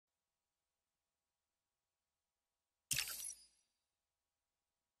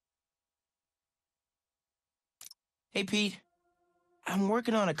Hey, Pete. I'm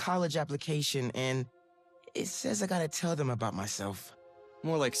working on a college application, and it says I gotta tell them about myself.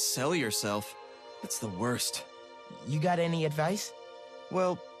 More like sell yourself. It's the worst. You got any advice?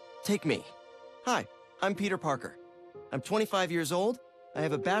 Well, take me. Hi, I'm Peter Parker. I'm 25 years old, I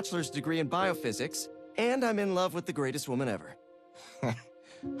have a bachelor's degree in biophysics, and I'm in love with the greatest woman ever.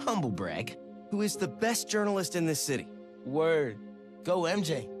 Humble brag. Who is the best journalist in this city. Word. Go,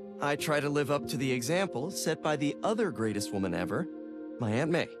 MJ. I try to live up to the example set by the other greatest woman ever, my Aunt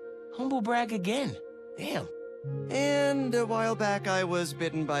May. Humble brag again. Damn. And a while back, I was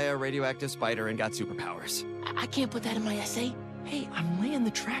bitten by a radioactive spider and got superpowers. I can't put that in my essay. Hey, I'm laying the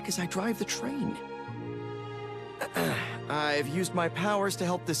track as I drive the train. I've used my powers to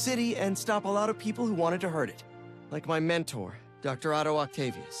help the city and stop a lot of people who wanted to hurt it. Like my mentor, Dr. Otto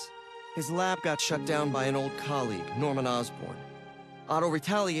Octavius. His lab got shut down by an old colleague, Norman Osborn. Otto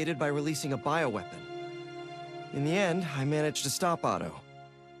retaliated by releasing a bioweapon. In the end, I managed to stop Otto,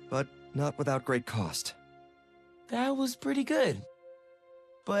 but not without great cost. That was pretty good.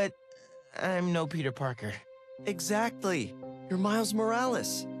 But I'm no Peter Parker. Exactly. You're Miles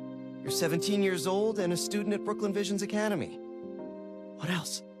Morales. You're 17 years old and a student at Brooklyn Visions Academy. What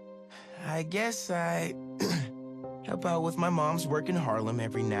else? I guess I help out with my mom's work in Harlem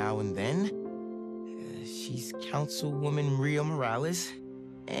every now and then. She's Councilwoman Rio Morales.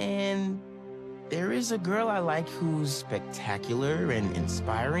 And there is a girl I like who's spectacular and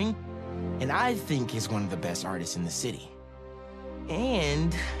inspiring, and I think is one of the best artists in the city.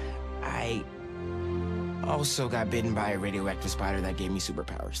 And I also got bitten by a radioactive spider that gave me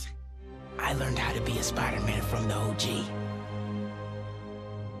superpowers. I learned how to be a Spider-Man from the OG.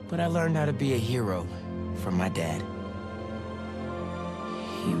 But I learned how to be a hero from my dad.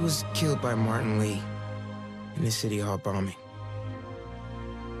 He was killed by Martin Lee in the City Hall bombing.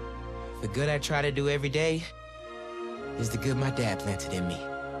 The good I try to do every day is the good my dad planted in me.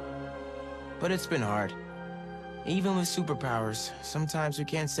 But it's been hard. Even with superpowers, sometimes we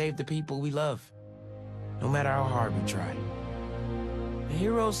can't save the people we love, no matter how hard we try. A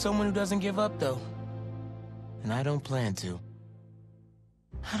hero's someone who doesn't give up, though. And I don't plan to.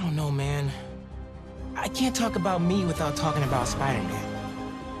 I don't know, man. I can't talk about me without talking about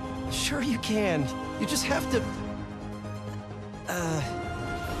Spider-Man. Sure you can. You just have to...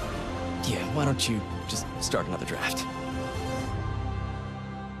 Yeah, why don't you just start another draft?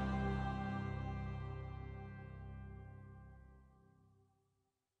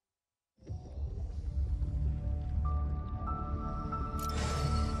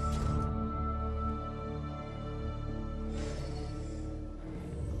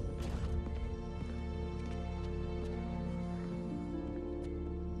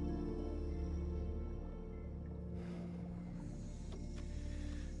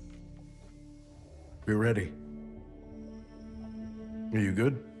 We're ready. Are you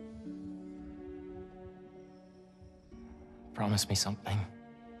good? Promise me something.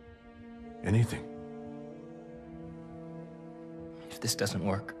 Anything? If this doesn't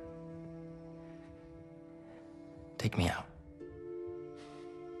work, take me out.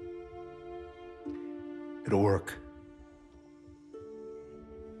 It'll work.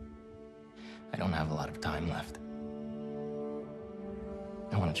 I don't have a lot of time left.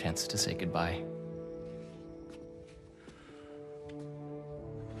 I want a chance to say goodbye.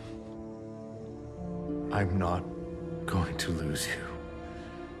 I'm not going to lose you.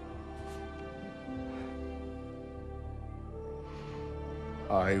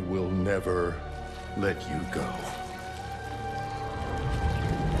 I will never let you go.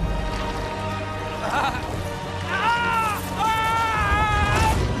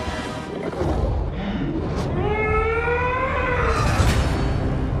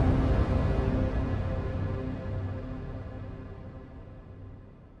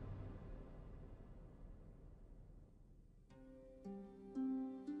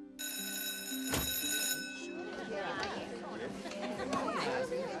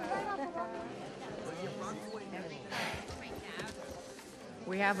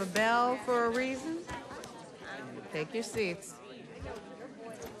 We have a bell for a reason. Take your seats.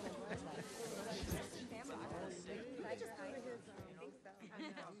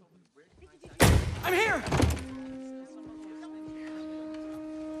 I'm here!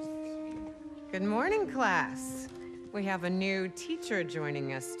 Good morning, class. We have a new teacher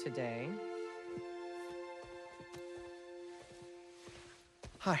joining us today.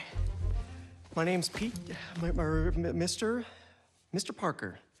 Hi. My name's Pete, Mr.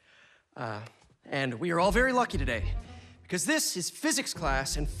 Parker. And we are all very lucky today, because this is physics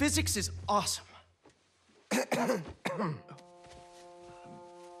class, and physics is awesome.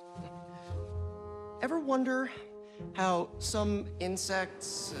 Ever wonder how some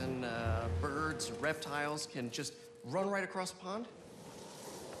insects and birds, reptiles can just run right across a pond?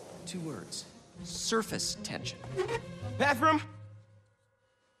 2 words. Surface tension. Bathroom?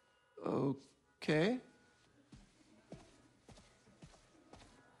 Okay.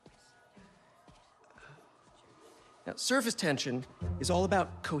 Now, surface tension is all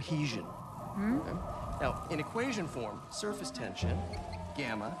about cohesion. Okay? Now, in equation form, surface tension,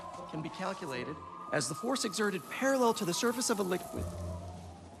 gamma, can be calculated as the force exerted parallel to the surface of a liquid,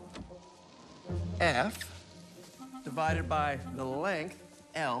 F, divided by the length,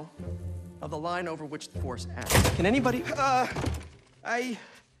 L, of the line over which the force acts. Can anybody... I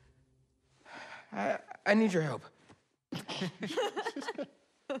need your help.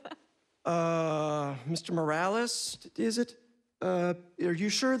 Mr. Morales, is it? Are you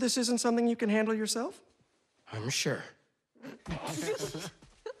sure this isn't something you can handle yourself? I'm sure.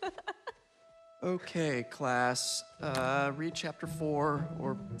 Okay, class. Read chapter 4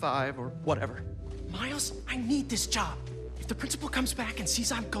 or 5 or whatever. Miles, I need this job. If the principal comes back and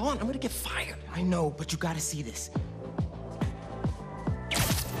sees I'm gone, I'm gonna get fired. I know, but you gotta see this.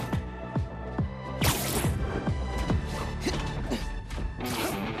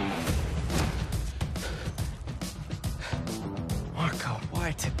 Marco,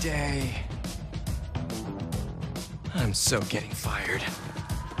 why today? I'm so getting fired.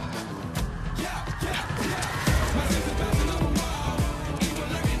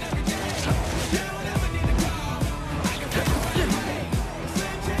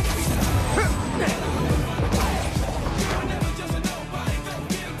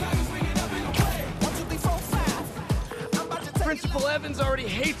 Principal Evans already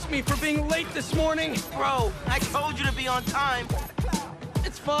hates me for being late this morning. Bro, I told you to be on time.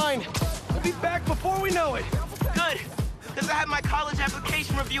 It's fine. We'll be back before we know it. Good, because I had my college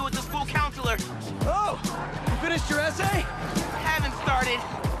application review with the school counselor. Oh, you finished your essay? Haven't started.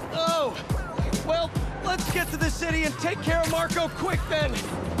 Oh, well, let's get to the city and take care of Marco quick then.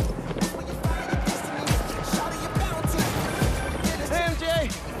 Hey,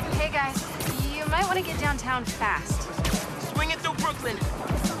 MJ. Hey guys, you might want to get downtown fast. Swing it through Brooklyn.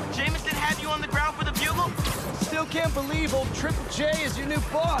 Jameson had you on the ground for the bugle? Still can't believe old Triple J is your new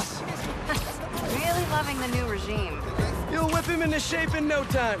boss. Really loving the new regime. You'll whip him into shape in no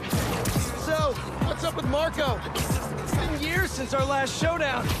time. So, what's up with Marco? It's been years since our last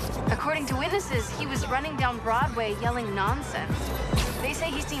showdown. According to witnesses, he was running down Broadway yelling nonsense. They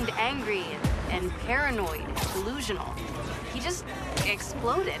say he seemed angry and paranoid, delusional. He just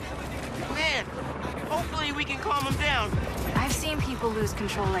exploded. Man, hopefully we can calm him down. I've seen people lose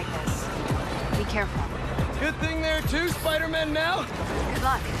control like this. Be careful. Good thing there are 2 Spider-Men now. Good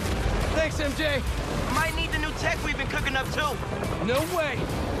luck. Thanks, MJ. Might need the new tech we've been cooking up too. No way.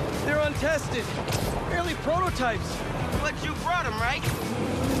 They're untested. Barely prototypes. But you brought him, right?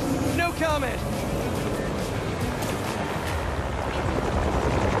 No comment.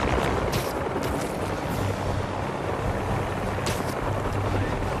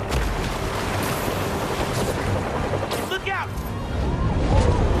 Look out!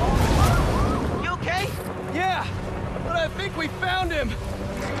 You okay? Yeah, but I think we found him.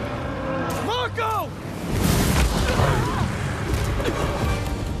 Marco!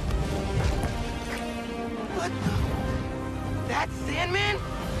 What the? That's Sandman?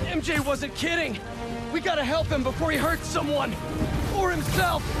 MJ wasn't kidding. We gotta help him before he hurts someone. Or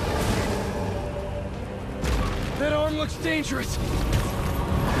himself. That arm looks dangerous.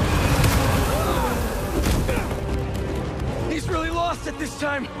 He's really lost at this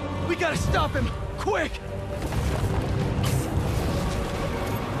time. We gotta stop him. Quick!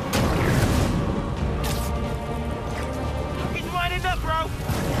 He's winding up, bro.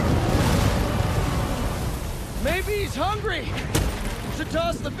 Maybe he's hungry. Should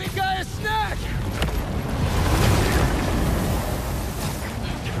toss the big guy a snack.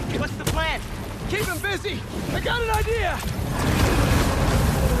 What's the plan? Keep him busy. I got an idea.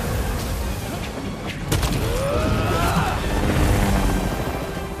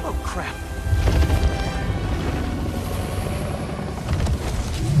 Oh, crap.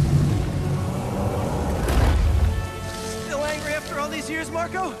 Still angry after all these years,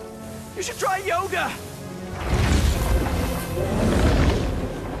 Marco? You should try yoga.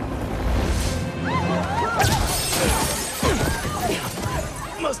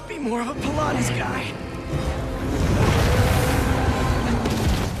 Must be more of a Pilates guy.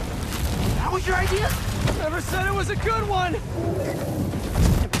 That was your idea? Never said it was a good one. It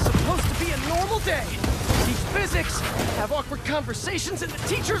was supposed to be a normal day. Teach physics, have awkward conversations in the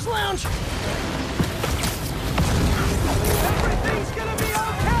teacher's lounge. Everything's gonna be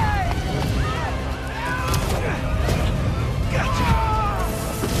okay! Gotcha!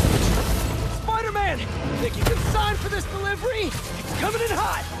 Spider-Man! Think you can sign for this delivery? It's coming in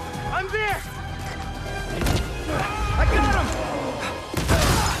hot! I'm there! I got him!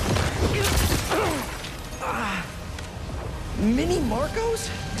 Mini Marcos?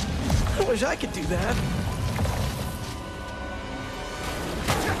 I wish I could do that.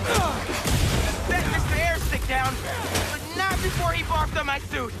 Set Mr. Airstick down, but not before he barfed on my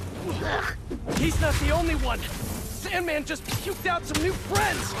suit. He's not the only one. Sandman just puked out some new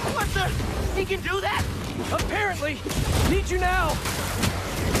friends. What the? He can do that? Apparently. Need you now.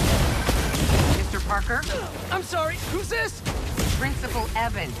 Mr. Parker? I'm sorry, who's this? Principal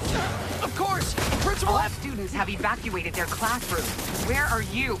Evans. Of course, Principal All students have evacuated their classrooms. Where are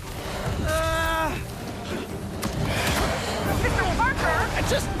you? Mr. Parker! I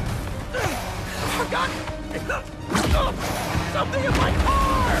just forgot something in my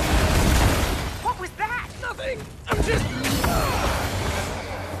car. What was that? Nothing. I'm just.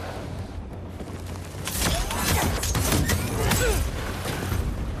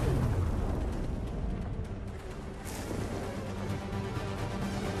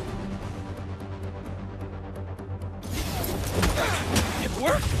 It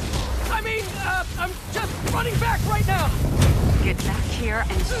worked. I mean, I'm just running back right now. Get back here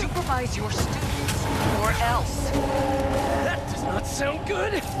and supervise your students, or else. That does not sound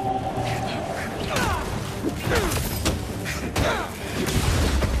good.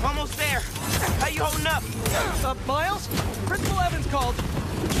 Almost there. How you holding up? Miles? Principal Evans called.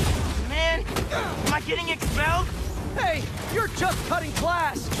 Man, am I getting expelled? Hey, you're just cutting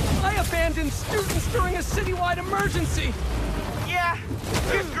class. I abandoned students during a citywide emergency. Yeah,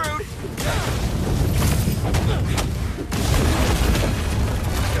 you're screwed.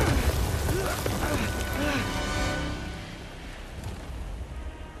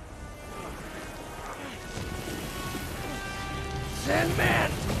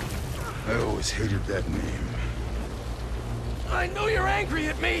 Sandman! I always hated that name. I know you're angry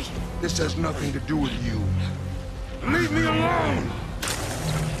at me. This has nothing to do with you. Leave me alone!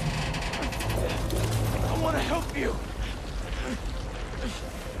 I want to help you.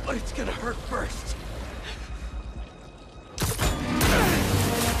 But it's gonna hurt first.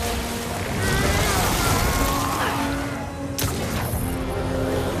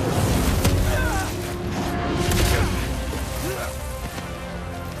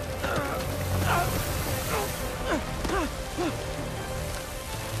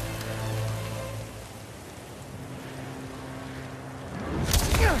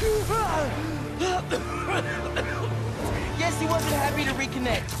 Guess he wasn't happy to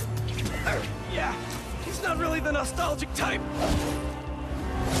reconnect. Yeah, he's not really the nostalgic type.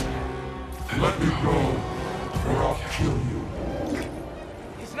 Let me go, or I'll kill you.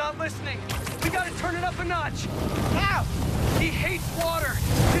 He's not listening. We gotta turn it up a notch. How? He hates water.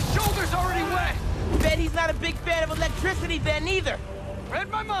 His shoulder's already wet. Bet he's not a big fan of electricity then either. Read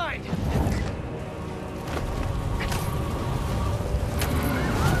my mind.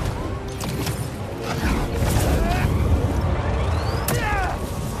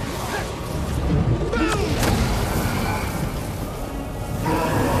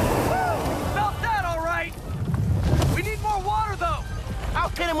 Felt that all right. We need more water, though. I'll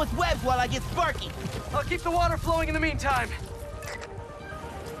pin him with webs while I get Sparky. I'll keep the water flowing in the meantime.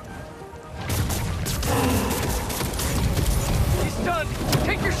 He's done.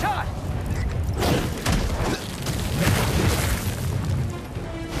 Take your shot.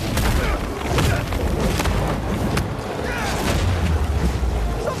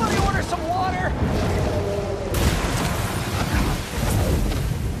 Somebody order some water.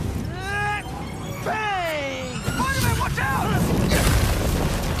 Bang! Spider-Man, watch out!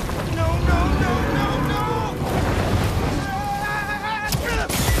 No, no, no, no, no!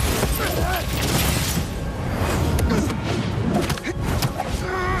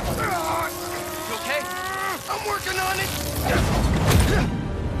 You okay? I'm working on it!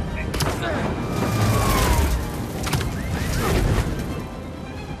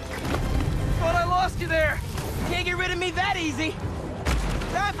 Thought I lost you there. Can't get rid of me that easy.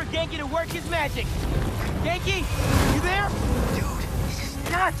 Time for Genki to work his magic. Genki, you there? Dude, this is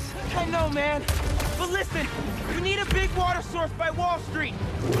nuts. I know, man. But listen, we need a big water source by Wall Street.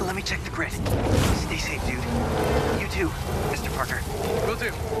 Let me check the grid. Stay safe, dude. You too, Mr. Parker. Will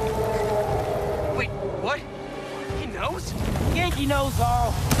do. Wait, what? He knows? Genki knows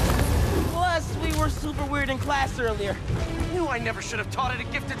all. Plus, we were super weird in class earlier. Knew I never should have taught at a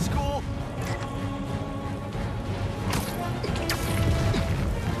gifted school.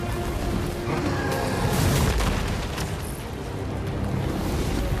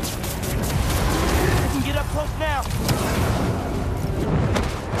 We can get up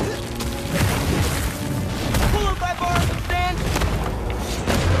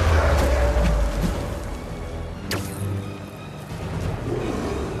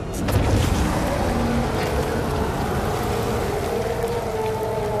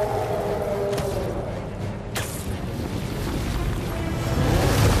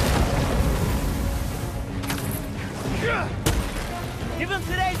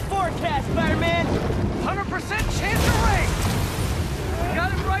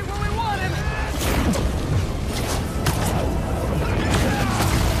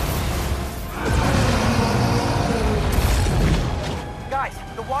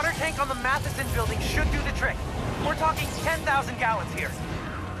Matheson building should do the trick. We're talking 10,000 gallons here.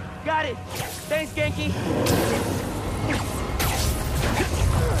 Got it. Thanks, Genki.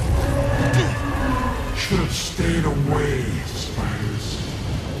 Should have stayed away, spiders.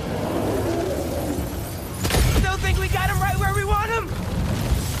 Still think we got him right where we want him?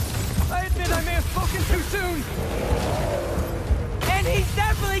 I admit I may have spoken too soon. And he's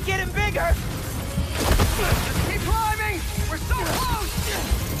definitely getting bigger. Keep climbing! We're so close!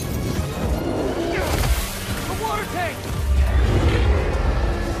 The water tank!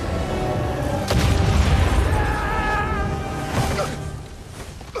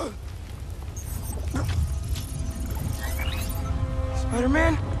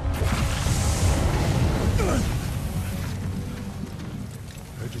 Spider-Man?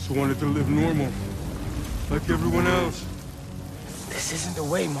 I just wanted to live normal, like everyone else. This isn't the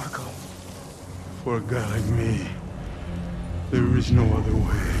way, Marco. For a guy like me, there is no other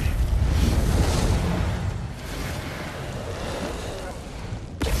way.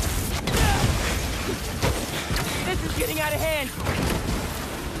 This is getting out of hand.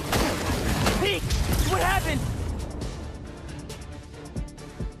 Pete, what happened?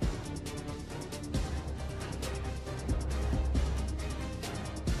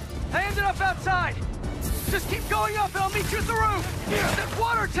 I ended up outside! Just keep going up and I'll meet you at the roof! The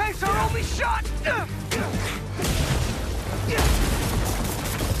water tank's our only shot!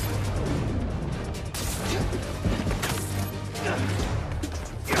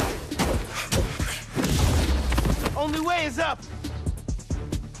 Only way is up.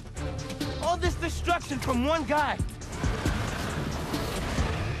 All this destruction from one guy.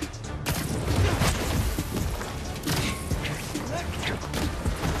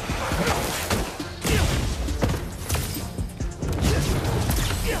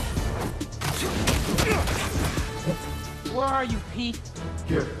 Where are you, Pete?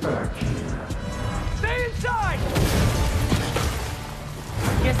 Get back here. Stay inside!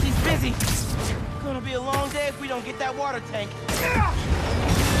 Guess he's busy. Gonna be a long day if we don't get that water tank.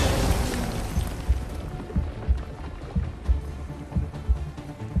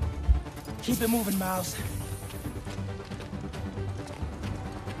 Keep it moving, Miles.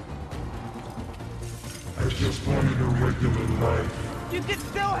 I just wanted a regular life. You could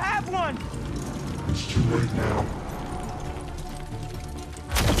still have one! It's too late now.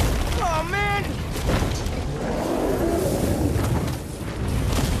 Oh, man!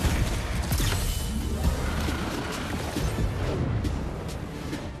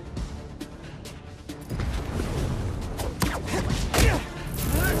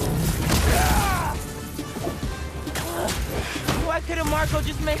 Why couldn't Marco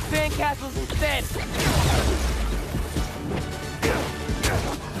just make sandcastles instead?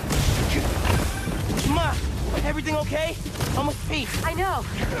 Ma, everything okay? Almost Pete. I know.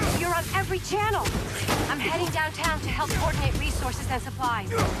 You're on every channel. I'm heading downtown to help coordinate resources and supplies.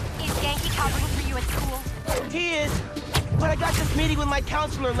 Is Genki covering for you at school? He is. But I got this meeting with my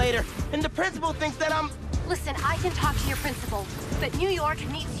counselor later, and the principal thinks that I'm... Listen, I can talk to your principal, but New York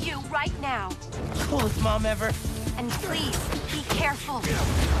needs you right now. coolest mom ever. And please, be careful.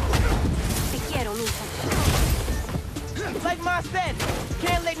 Te quiero, mijo. Like Ma said,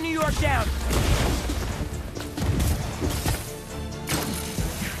 can't let New York down.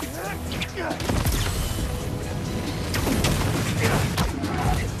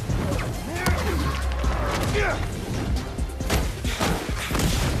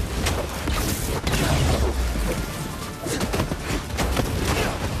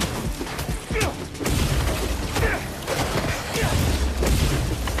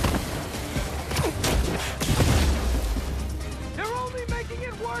 You're only making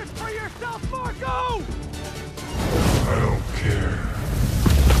it worse for yourself, Marco! I don't care.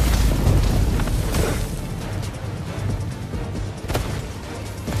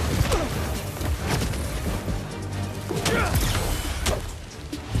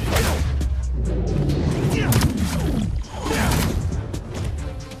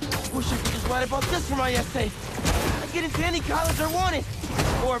 Wish I could just write about this for my essay. I'd get into any college I wanted.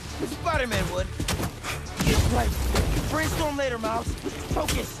 Or Spider-Man would. Right. Brainstorm later, Miles.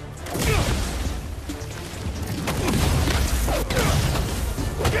 Focus.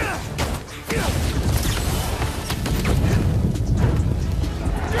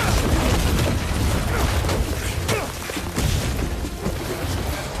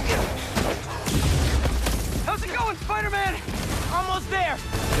 How's it going, Spider-Man? Almost there.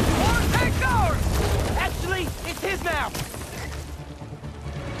 Water tank's ours! Actually, it's his now.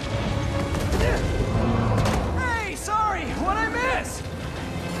 Hey, sorry, what'd I miss?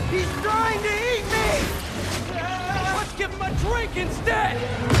 He's trying to eat me. Let's give him a drink instead!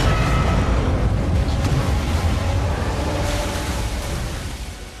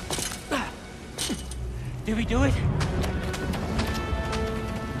 Did we do it?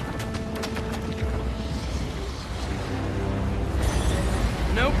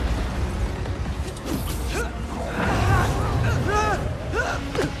 Nope.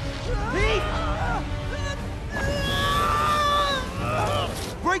 Pete!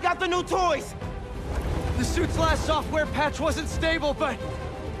 Break out the new toys! The suit's last software patch wasn't stable, but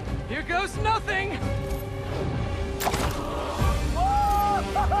here goes nothing!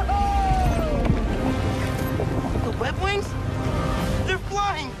 The web wings? They're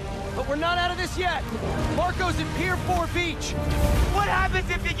flying! But we're not out of this yet. Marco's at Pier 4 Beach. What happens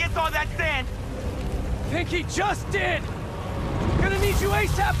if he gets all that sand? Think he just did! Gonna need you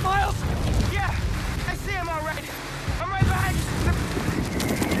ASAP, Miles! Yeah, I see him all right. I'm right behind you.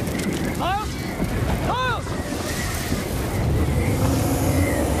 Miles? Miles!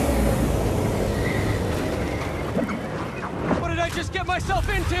 What did I just get myself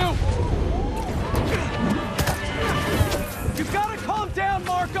into? You've gotta calm down,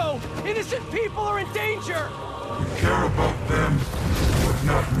 Marco! Innocent people are in danger! You care about them, but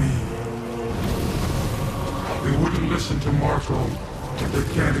not me. They wouldn't listen to Marco. They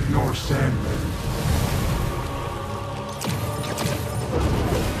can't ignore Sandman.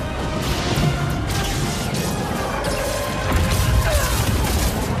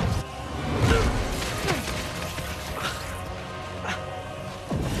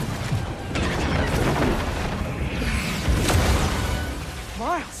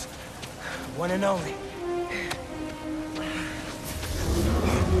 Miles! One and only.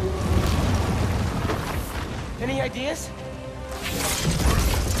 Any ideas?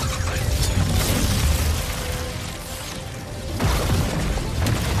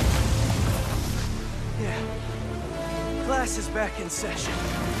 Yeah. Class is back in session.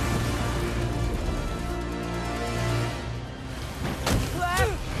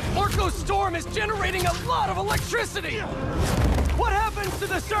 Marco's storm is generating a lot of electricity! What happens to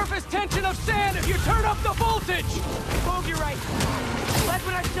the surface tension of sand if you turn up the voltage? Bogey right. That's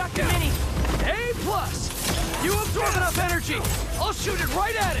when I stuck the mini. A+. You absorb enough energy. I'll shoot it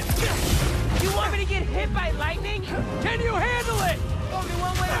right at him. You want me to get hit by lightning? Can you handle it? Only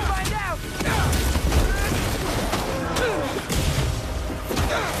one way to find out.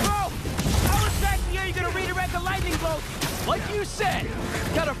 Bro, how exactly are you gonna redirect the lightning bolt? Like you said,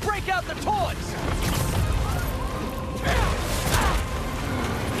 gotta break out the toys.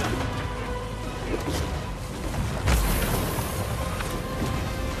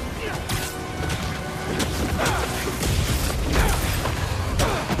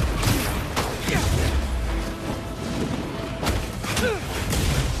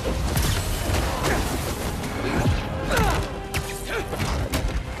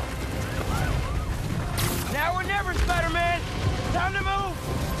 Now or never, Spider-Man. Time to move.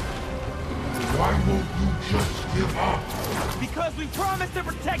 Why won't you just give up? Because we promised to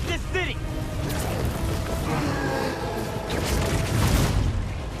protect this city.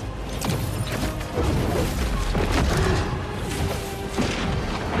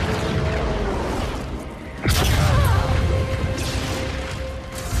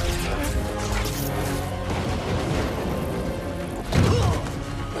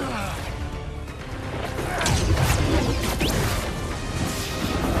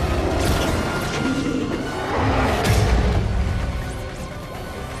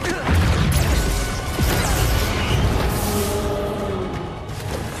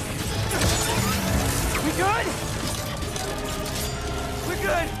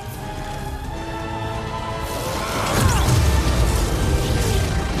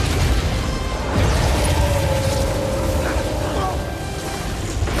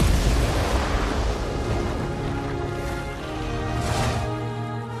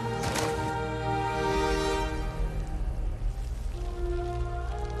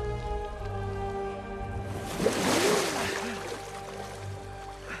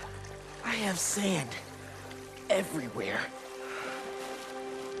 Have sand everywhere.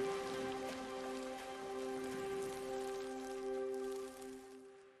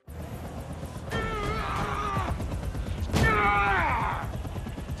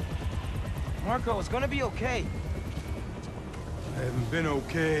 Marco, it's gonna be okay. I haven't been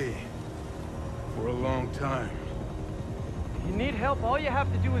okay for a long time. If you need help, all you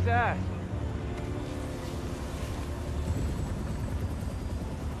have to do is ask.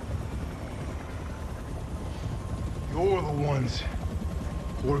 You're the ones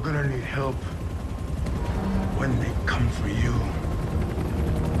who are gonna need help when they come for you.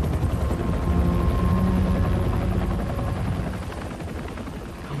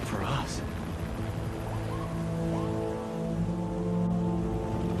 Come for us.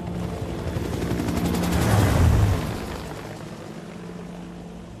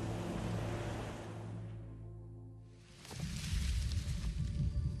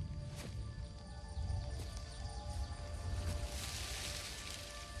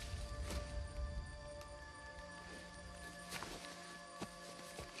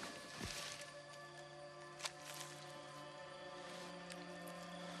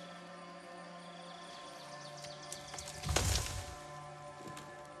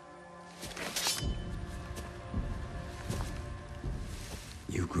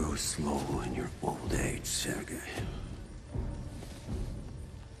 grow slow in your old age, Sergei.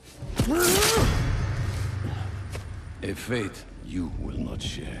 A fate you will not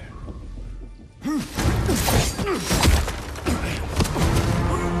share.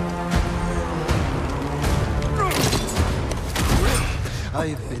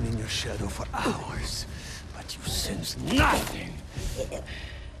 I've been in your shadow for hours, but you sense nothing.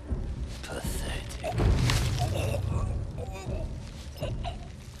 Pathetic.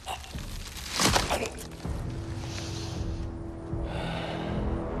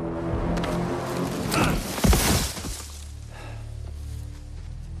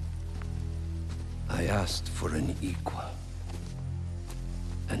 I asked for an equal.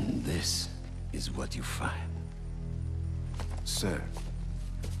 And this is what you find. Sir,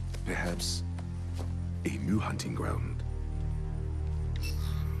 perhaps a new hunting ground.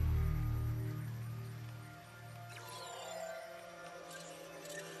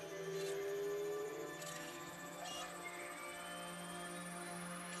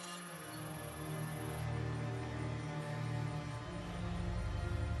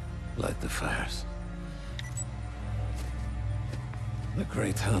 Light the fires. The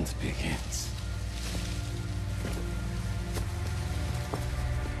great hunt begins.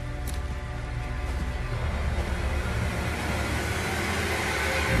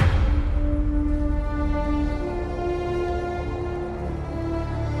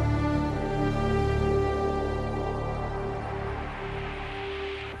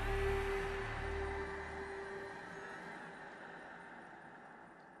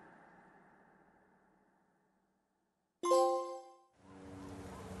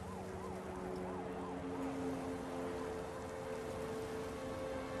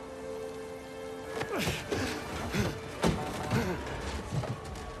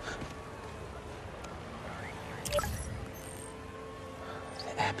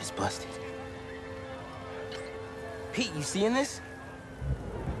 The app is busted. Pete, you seeing this?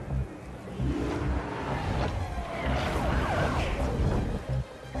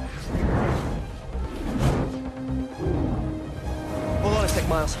 Hold on a sec,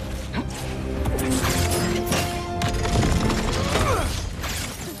 Miles.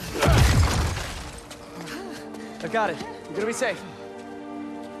 I got it. You're gonna be safe.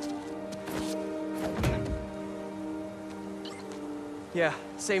 Yeah,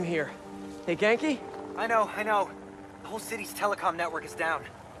 same here. Hey, Genki? I know. The whole city's telecom network is down.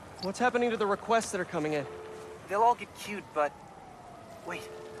 What's happening to the requests that are coming in? They'll all get queued, but... Wait.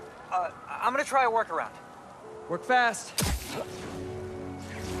 I'm gonna try a workaround. Work fast.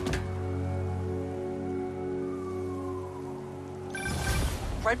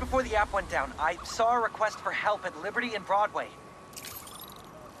 Right before the app went down, I saw a request for help at Liberty and Broadway.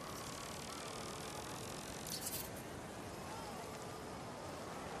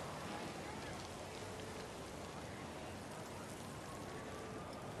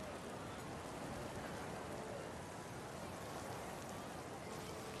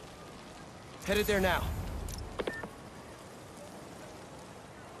 Headed there now.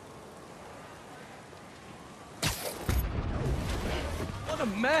 What a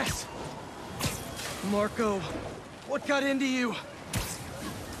mess! Marco, what got into you?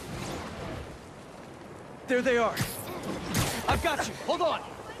 There they are. I've got you. Hold on.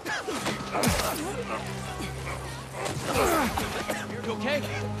 You okay?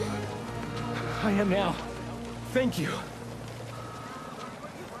 I am now. Thank you.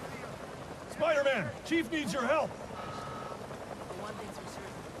 Spider-Man! Chief needs your help! One thing's for certain.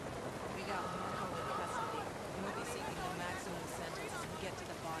 We got Marco in custody, and we'll be seeking the maximum sentence as we get to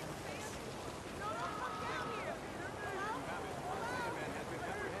the bottom of this.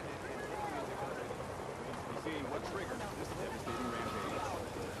 What triggered this devastating rampage?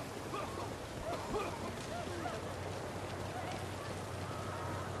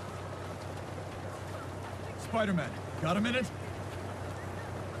 Spider-Man, got a minute?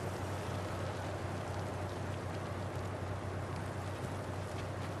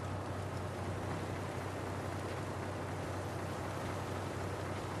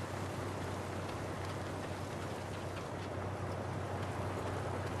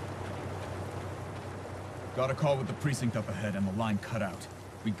 Got a call with the precinct up ahead and the line cut out.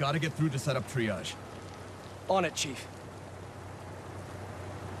 We gotta get through to set up triage. On it, Chief.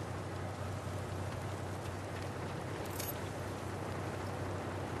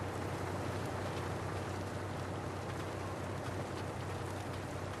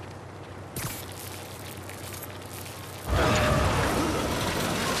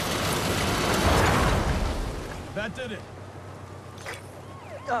 That did it.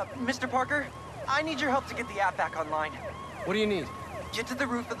 Mr. Parker, I need your help to get the app back online. What do you need? Get to the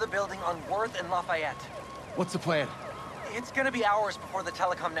roof of the building on Worth and Lafayette. What's the plan? It's gonna be hours before the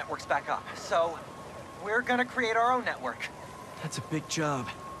telecom network's back up, so we're gonna create our own network. That's a big job.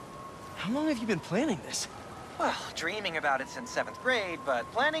 How long have you been planning this? Well, dreaming about it since 7th grade, but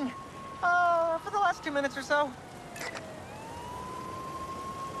planning? For the last 2 minutes or so.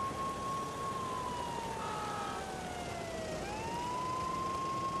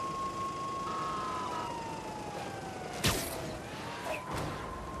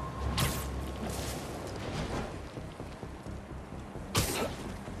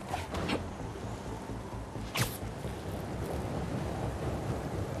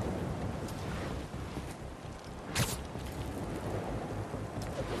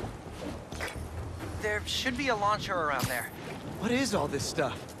 There should be a launcher around there. What is all this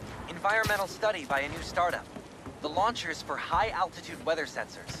stuff? Environmental study by a new startup. The launcher's for high-altitude weather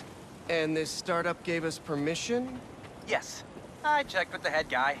sensors. And this startup gave us permission? Yes. I checked with the head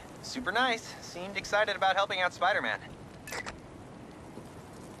guy. Super nice. Seemed excited about helping out Spider-Man.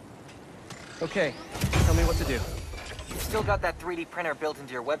 Okay, tell me what to do. You've still got that 3D printer built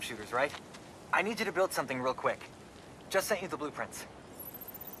into your web shooters, right? I need you to build something real quick. Just sent you the blueprints.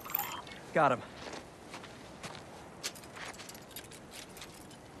 Got him.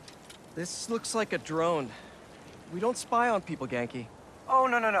 This looks like a drone. We don't spy on people, Genki. Oh,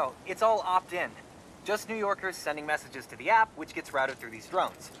 no. It's all opt-in. Just New Yorkers sending messages to the app, which gets routed through these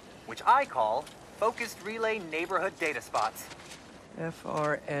drones, which I call Focused Relay Neighborhood Data Spots.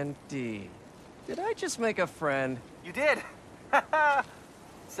 FRND. Did I just make a friend? You did!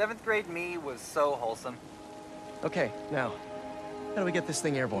 7th grade me was so wholesome. Okay, now, how do we get this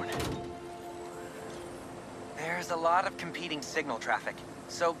thing airborne? There's a lot of competing signal traffic,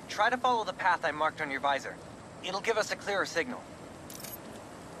 so try to follow the path I marked on your visor. It'll give us a clearer signal.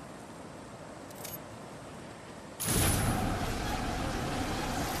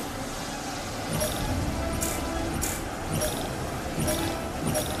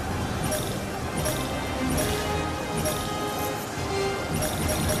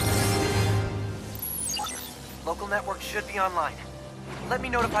 Local network should be online. Let me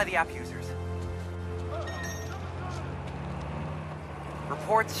notify the app users.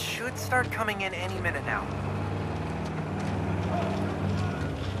 Reports should start coming in any minute now.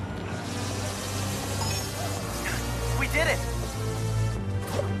 We did it!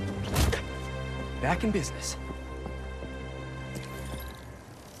 Back in business.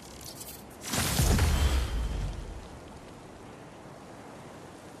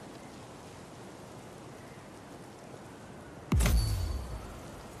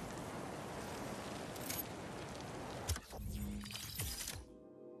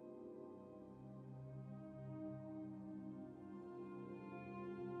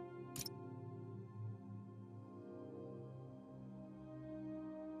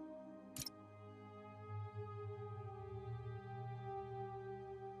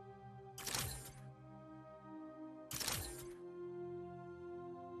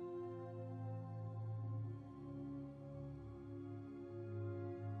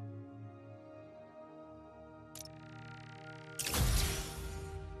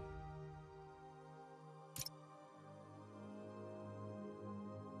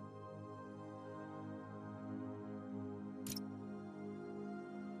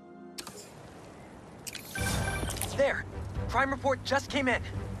 There! Crime report just came in.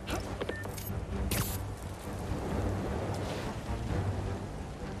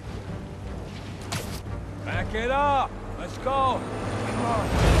 Back it up! Let's go! Come on.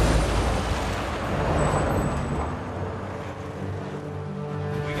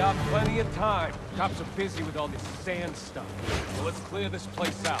 We got plenty of time. Cops are busy with all this sand stuff. So let's clear this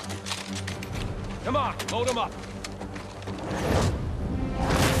place out. Come on, load them up.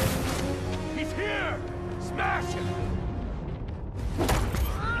 He's here! Smash him!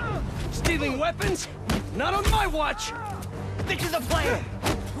 Stealing weapons? Not on my watch! Think of the plan!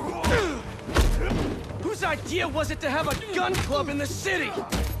 Whose idea was it to have a gun club in the city?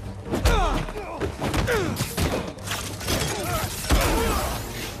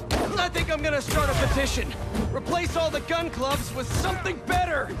 I think I'm gonna start a petition. Replace all the gun clubs with something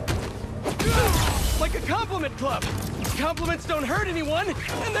better! Like a compliment club. Compliments don't hurt anyone,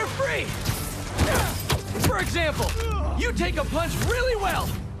 and they're free! For example, you take a punch really well.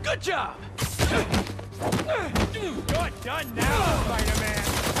 Good job! You're done now, Spider-Man!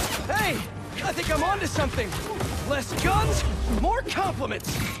 Hey! I think I'm onto something! Less guns, more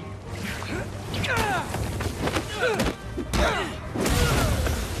compliments!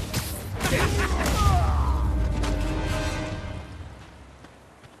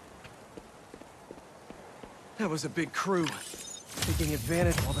 That was a big crew. Taking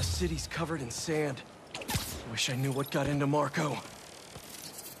advantage while the city's covered in sand. Wish I knew what got into Marco.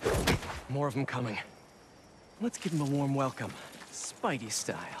 More of them coming. Let's give him a warm welcome. Spidey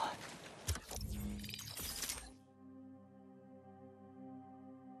style.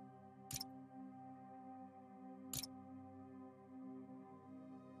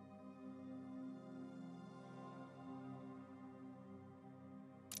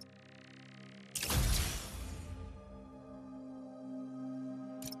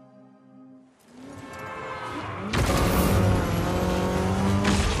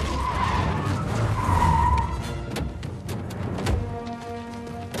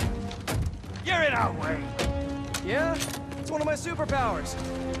 You're in our way. Yeah? It's one of my superpowers.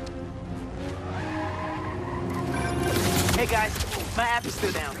 Hey guys, my app is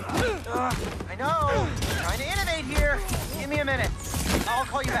still down. I know. Trying to innovate here. Give me a minute. I'll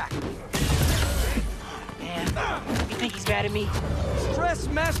call you back. Man, you think he's mad at me? Stress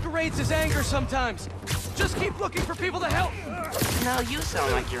masquerades as anger sometimes. Just keep looking for people to help. No, you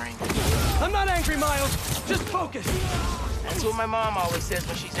sound like you're angry. I'm not angry, Miles. Just focus. That's what my mom always says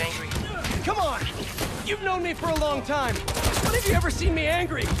when she's angry. Come on. You've known me for a long time. When have you ever seen me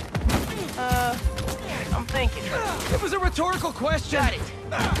angry? I'm thinking. It was a rhetorical question. Got it.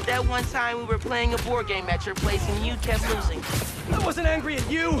 That one time we were playing a board game at your place and you kept losing. I wasn't angry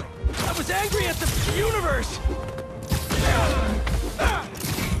at you. I was angry at the universe.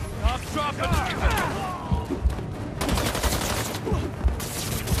 Drop it.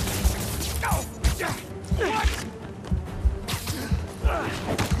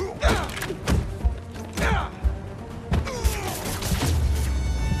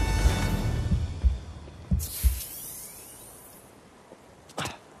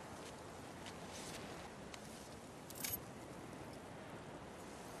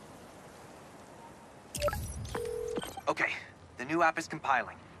 Okay, the new app is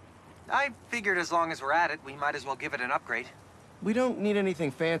compiling. I figured as long as we're at it, we might as well give it an upgrade. We don't need anything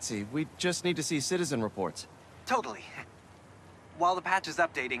fancy. We just need to see citizen reports. Totally. While the patch is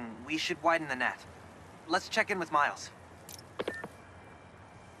updating, we should widen the net. Let's check in with Miles.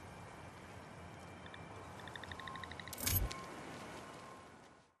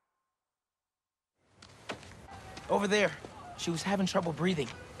 Over there. She was having trouble breathing.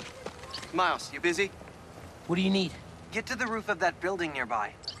 Miles, you busy? What do you need? Get to the roof of that building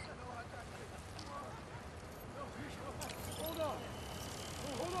nearby.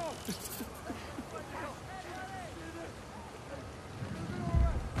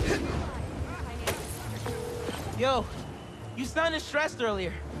 Yo, you sounded stressed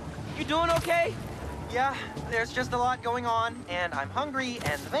earlier. You doing okay? Yeah, there's just a lot going on, and I'm hungry,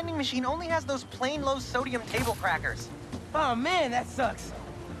 and the vending machine only has those plain low-sodium table crackers. Oh man, that sucks.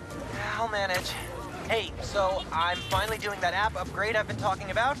 I'll manage. Hey, so I'm finally doing that app upgrade I've been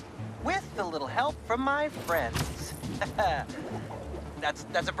talking about, with a little help from my friends.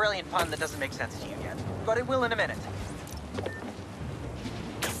 That's a brilliant pun that doesn't make sense to you yet, but it will in a minute.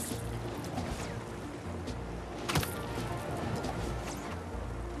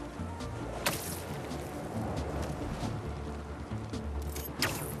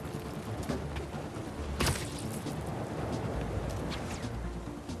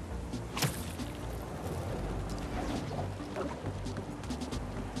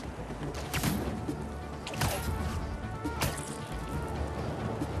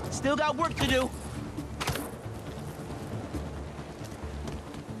 Still got work to do.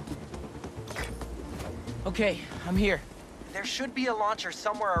 Okay, I'm here. There should be a launcher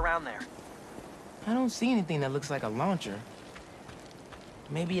somewhere around there. I don't see anything that looks like a launcher.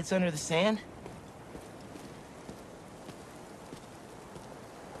 Maybe it's under the sand?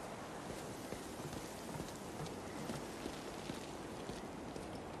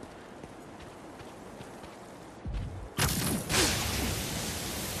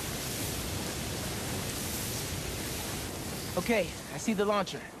 Okay, I see the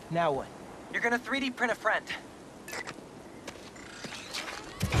launcher. Now what? You're gonna 3D print a friend.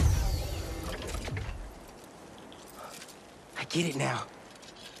 I get it now.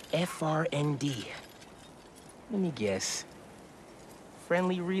 FRND. Let me guess.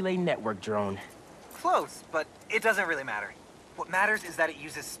 Friendly Relay Network drone. Close, but it doesn't really matter. What matters is that it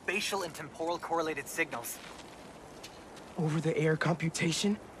uses spatial and temporal correlated signals. Over-the-air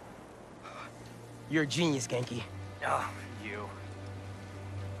computation? You're a genius, Genki. Oh, you.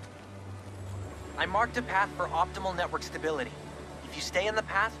 I marked a path for optimal network stability. If you stay in the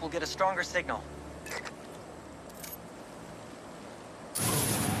path, we'll get a stronger signal.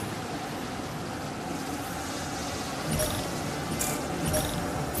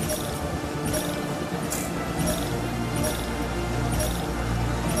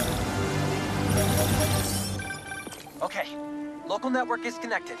 Okay, local network is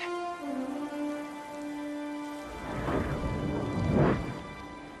connected.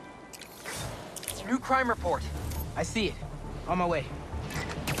 New crime report. I see it. On my way.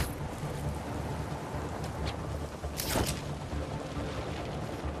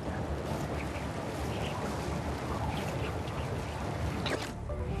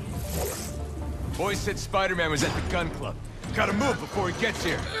 Boys said Spider-Man was at the gun club. Gotta move before he gets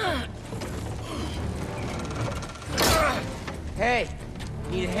here. Hey,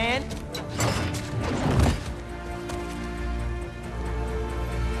 need a hand?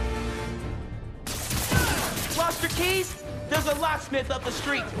 Lost your keys? There's a locksmith up the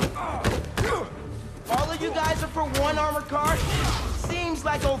street. All of you guys are for one armored car? Seems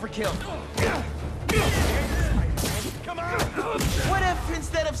like overkill. Come on! What if,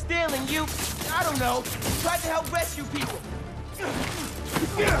 instead of stealing, you, I don't know, tried to help rescue people?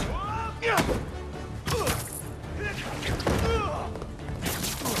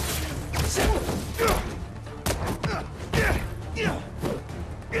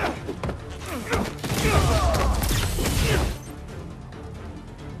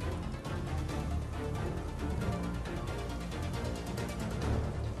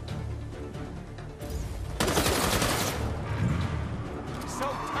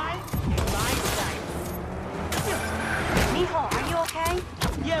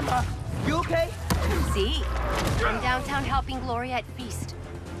 Yeah, Ma. You okay? See? I'm downtown helping Gloria at Feast.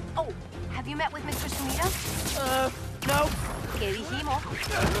 Oh, have you met with Mr. Sumida? No. ¿Qué dijimos?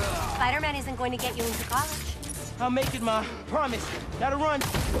 Spider-Man isn't going to get you into college. I'll make it, Ma. Promise. Gotta run.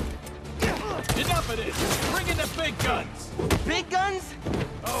 Enough of this! Bring in the big guns! Big guns?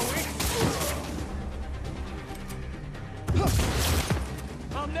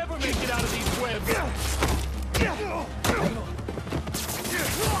 I'll never make it out of these webs!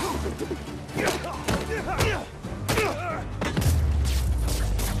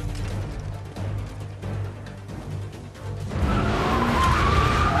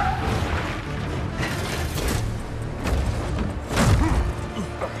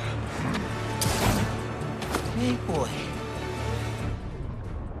 Big boy.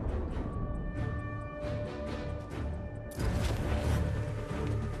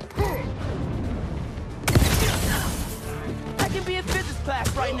 I can be in physics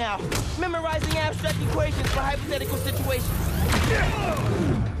class right now, memorizing abstract equations for hypothetical situations.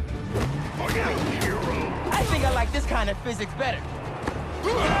 I think I like this kind of physics better.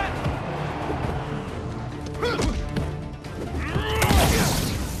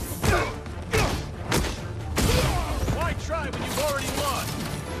 Why try when you've already won?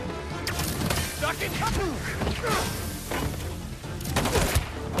 Duck it!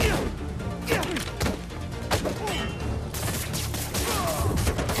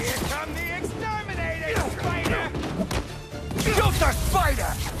 Here come the exterminator, Spider! Shoot the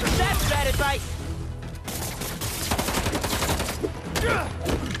spider! That's bad advice!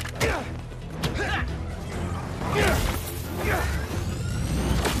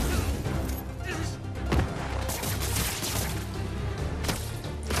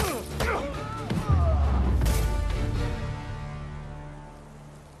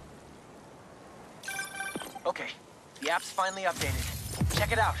 Okay, the app's finally updated.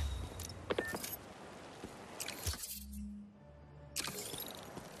 Check it out.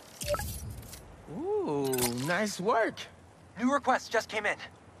 Ooh, nice work. New requests just came in.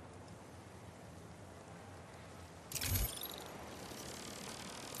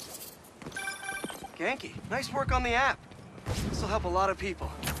 Genki, nice work on the app. This'll help a lot of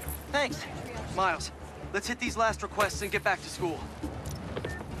people. Thanks. Miles, let's hit these last requests and get back to school.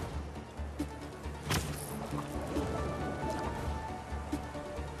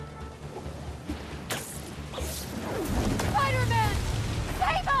 Spider-Man!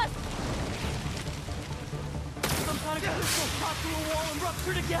 Save us! Some kind of crystal shot through a wall and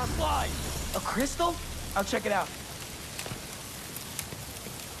ruptured a gas line! A crystal? I'll check it out.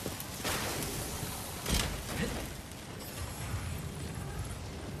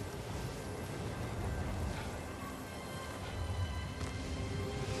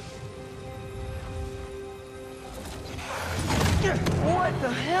 What the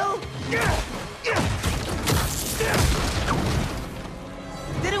hell?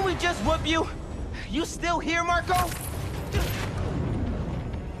 Didn't we just whoop you? You still here, Marco?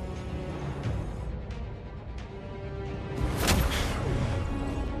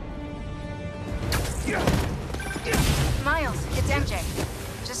 Miles, it's MJ.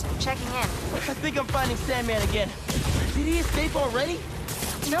 Just checking in. I think I'm finding Sandman again. Did he escape already?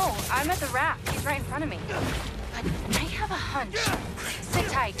 No, I'm at the raft. He's right in front of me. But I have a hunch. Sit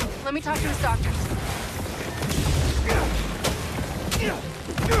tight. Let me talk to his doctors. Okay,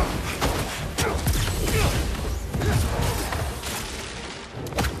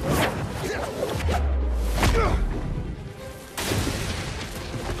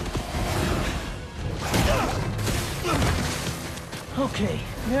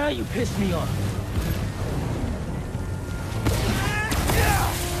 now you pissed me off.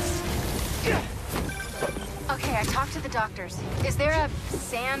 Okay, I talked to the doctors. Is there a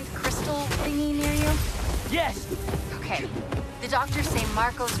sand crystal thingy near you? Yes! Okay. The doctors say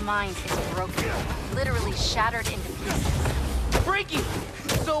Marco's mind is broken. Literally shattered into pieces. Freaky!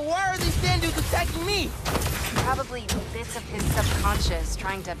 So why are these sand dudes attacking me? Probably bits of his subconscious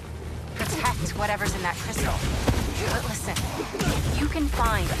trying to protect whatever's in that crystal. But listen, if you can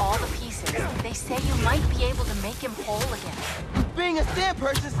find all the pieces, they say you might be able to make him whole again. Being a sand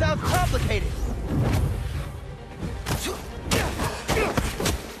person sounds complicated.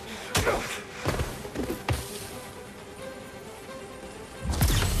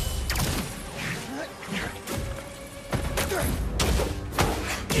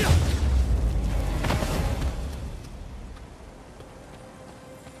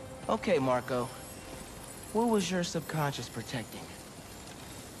 Okay, Marco. What was your subconscious protecting?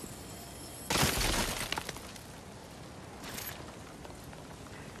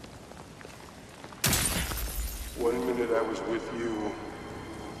 One minute I was with you,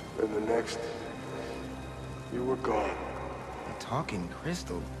 and the next, you were gone. A talking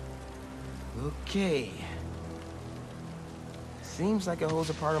crystal? Okay. Seems like it holds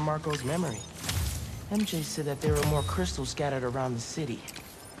a part of Marco's memory. MJ said that there were more crystals scattered around the city.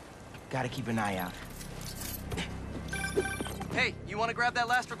 Gotta keep an eye out. Hey, you want to grab that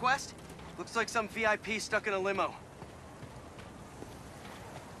last request? Looks like some VIP stuck in a limo.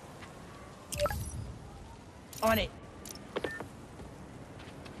 On it.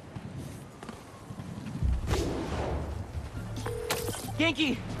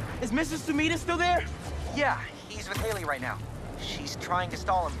 Genki, is Mrs. Sumida still there? Yeah, he's with Haley right now. She's trying to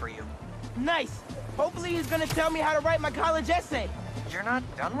stall him for you. Nice. Hopefully he's gonna tell me how to write my college essay. You're not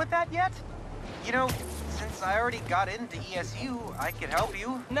done with that yet? You know, since I already got into ESU, I could help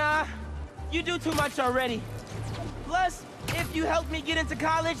you. Nah, you do too much already. Plus, if you help me get into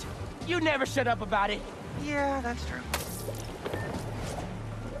college, you never shut up about it. Yeah, that's true.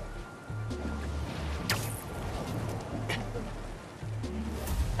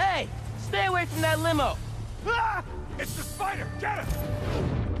 Hey, stay away from that limo. Ah! It's the spider! Get it!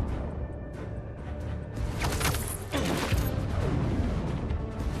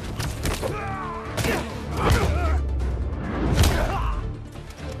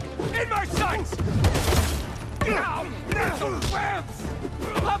 In my sights! Mental webs!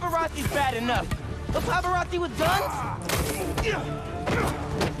 Paparazzi's bad enough. The paparazzi with guns?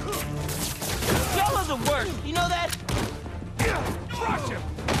 Y'all are the worst, you know that? Crush him!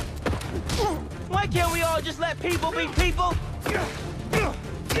 Why can't we all just let people be people?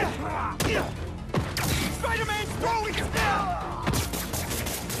 Spider-Man's throwing him!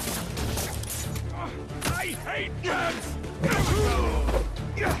 I hate guns!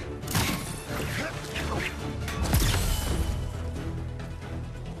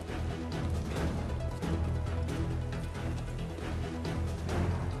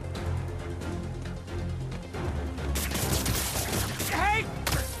 Hey!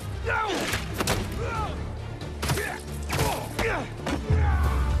 No!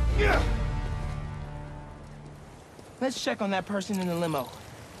 Let's check on that person in the limo.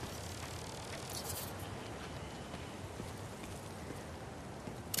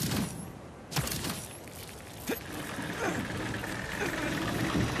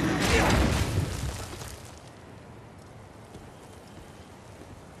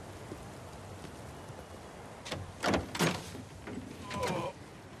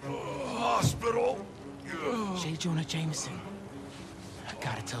 Hospital? J. Jonah Jameson. I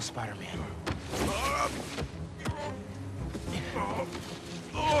gotta tell Spider-Man.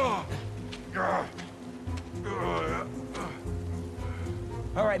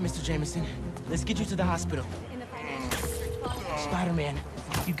 All right, Mr. Jameson. Let's get you to the hospital. Spider-Man,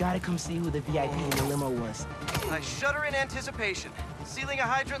 you gotta come see who the VIP in the limo was. I shudder in anticipation. Sealing a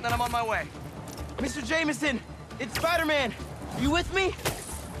hydrant, then I'm on my way. Mr. Jameson, it's Spider-Man. You with me?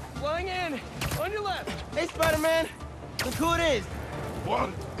 Flying in! On your left! Hey, Spider-Man. Look who it is. What?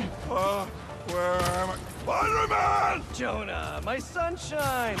 Where am I? Spider-Man! Jonah, my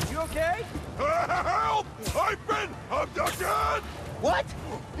sunshine! You okay? Help! I've been abducted! What?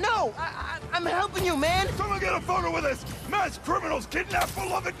 No, I'm helping you, man. Someone get a photo with this! Mass criminals kidnap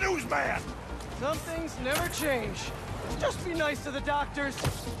beloved newsman! Some things never change. Just be nice to the doctors.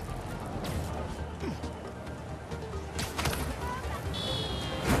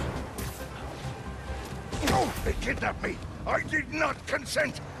 No! They kidnapped me! I did not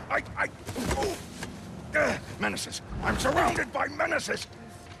consent! Oh! Menaces! I'm surrounded by menaces!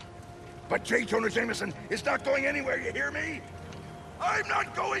 But J. Jonah Jameson is not going anywhere, you hear me? I'm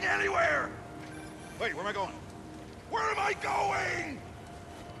not going anywhere! Wait, where am I going? Where am I going?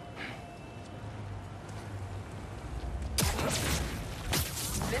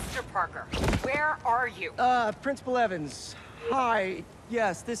 Mr. Parker, where are you? Principal Evans. Hi.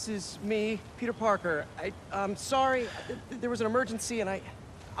 Yes, this is me, Peter Parker. I'm sorry. There was an emergency, and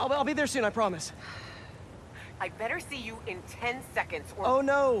I'll be there soon, I promise. I better see you in 10 seconds or... Oh,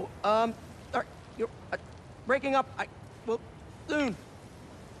 no. You're breaking up. Well, soon.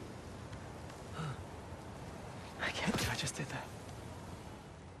 I can't believe I just did that.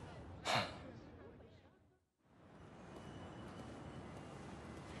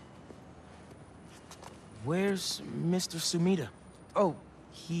 Where's Mr. Sumida? Oh,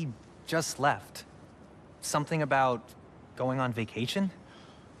 he just left. Something about going on vacation?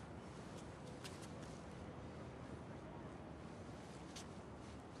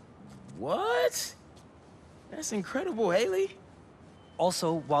 What? That's incredible, Haley.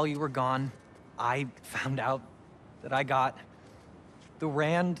 Also, while you were gone, I found out that I got the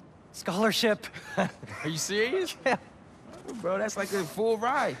Rand scholarship. Are you serious? Yeah. Bro, that's like a full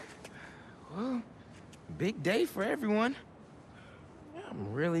ride. Well, big day for everyone.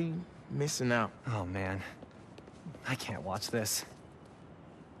 I'm really missing out. Oh, man. I can't watch this.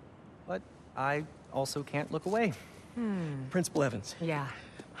 But I also can't look away. Principal Evans. Yeah.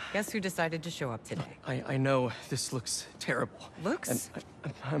 Guess who decided to show up today? I know this looks terrible. Looks?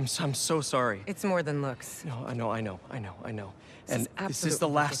 And I'm so sorry. It's more than looks. No, I know. And this is absolutely the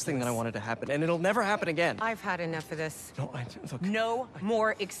last thing that I wanted to happen, and it'll never happen again. I've had enough of this. No, look. No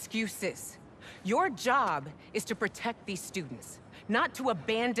more excuses. Your job is to protect these students, not to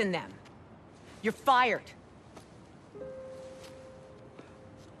abandon them. You're fired.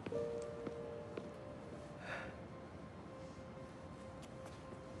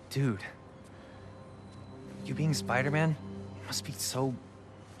 Dude. You being Spider-Man must be so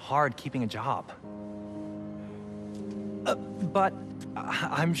hard keeping a job. But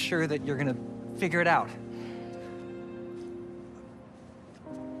I'm sure that you're gonna figure it out.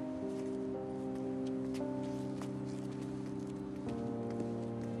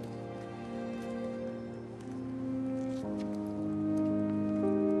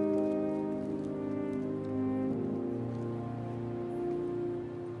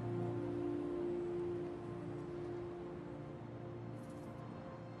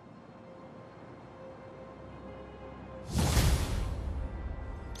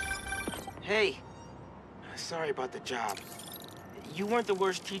 Hey, sorry about the job. You weren't the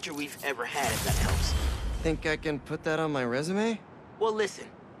worst teacher we've ever had, if that helps. Think I can put that on my resume? Well, listen.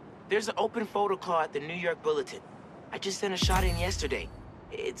 There's an open photo call at the New York Bulletin. I just sent a shot in yesterday.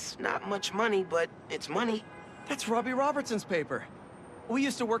 It's not much money, but it's money. That's Robbie Robertson's paper. We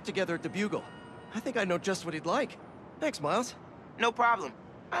used to work together at the Bugle. I think I know just what he'd like. Thanks, Miles. No problem.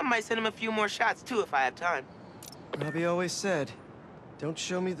 I might send him a few more shots, too, if I have time. Robbie always said, don't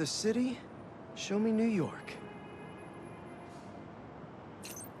show me the city, show me New York.